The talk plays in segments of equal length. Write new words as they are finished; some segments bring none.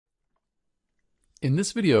In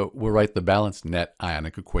this video, we'll write the balanced net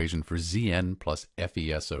ionic equation for Zn plus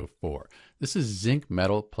FeSO4. This is zinc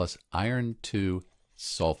metal plus iron 2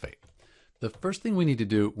 sulfate. The first thing we need to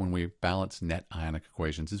do when we balance net ionic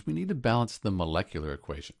equations is we need to balance the molecular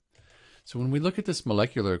equation. So when we look at this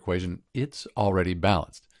molecular equation, it's already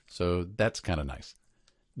balanced. So that's kind of nice.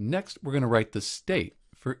 Next, we're going to write the state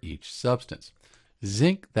for each substance.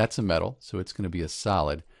 Zinc, that's a metal, so it's going to be a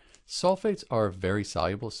solid. Sulfates are very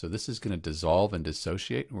soluble, so this is going to dissolve and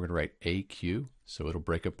dissociate. We're going to write AQ, so it'll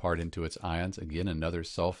break apart into its ions. Again, another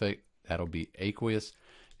sulfate, that'll be aqueous.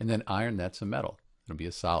 And then iron, that's a metal. It'll be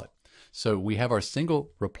a solid. So we have our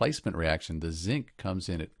single replacement reaction. The zinc comes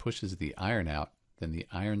in, it pushes the iron out, then the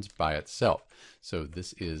iron's by itself. So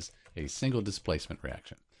this is a single displacement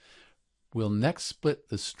reaction. We'll next split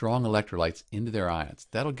the strong electrolytes into their ions.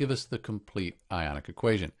 That'll give us the complete ionic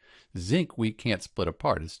equation. Zinc we can't split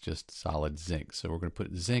apart, it's just solid zinc. So we're going to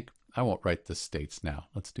put zinc, I won't write the states now,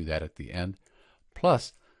 let's do that at the end.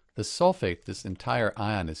 Plus the sulfate, this entire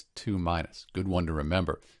ion is 2 minus, good one to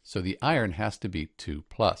remember. So the iron has to be 2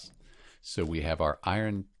 plus. So we have our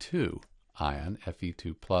iron 2 ion,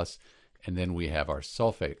 Fe2 plus, and then we have our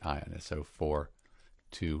sulfate ion, SO4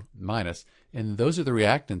 2 minus, and those are the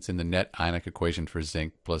reactants in the net ionic equation for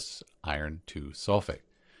zinc plus iron 2 sulfate.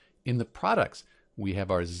 In the products, we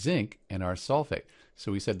have our zinc and our sulfate.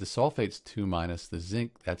 So we said the sulfate's 2 minus, the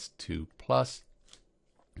zinc, that's 2 plus.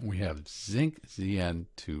 We have zinc, Zn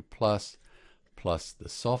 2 plus, plus the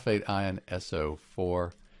sulfate ion,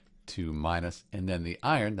 SO4 2 minus, and then the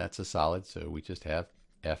iron, that's a solid, so we just have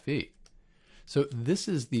Fe. So this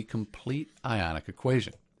is the complete ionic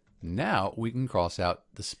equation. Now we can cross out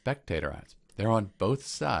the spectator ions. They're on both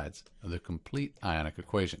sides of the complete ionic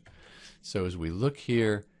equation. So as we look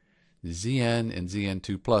here, Zn and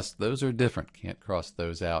Zn2 plus, those are different. Can't cross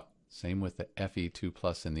those out. Same with the Fe2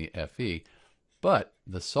 plus and the Fe. But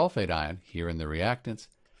the sulfate ion here in the reactants,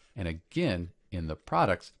 and again in the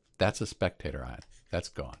products, that's a spectator ion. That's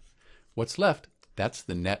gone. What's left, that's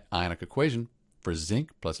the net ionic equation for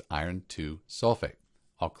zinc plus iron 2 sulfate.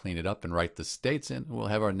 I'll clean it up and write the states in, and we'll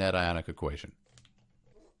have our net ionic equation.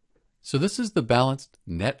 So this is the balanced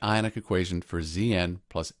net ionic equation for Zn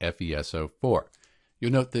plus FeSO4.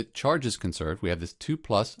 You'll note that charge is conserved. We have this 2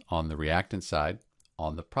 plus on the reactant side.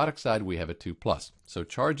 On the product side, we have a 2 plus. So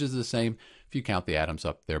charge is the same. If you count the atoms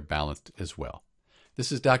up, they're balanced as well.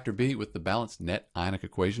 This is Dr. B with the balanced net ionic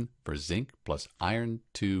equation for zinc plus iron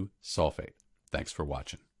 2 sulfate. Thanks for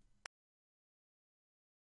watching.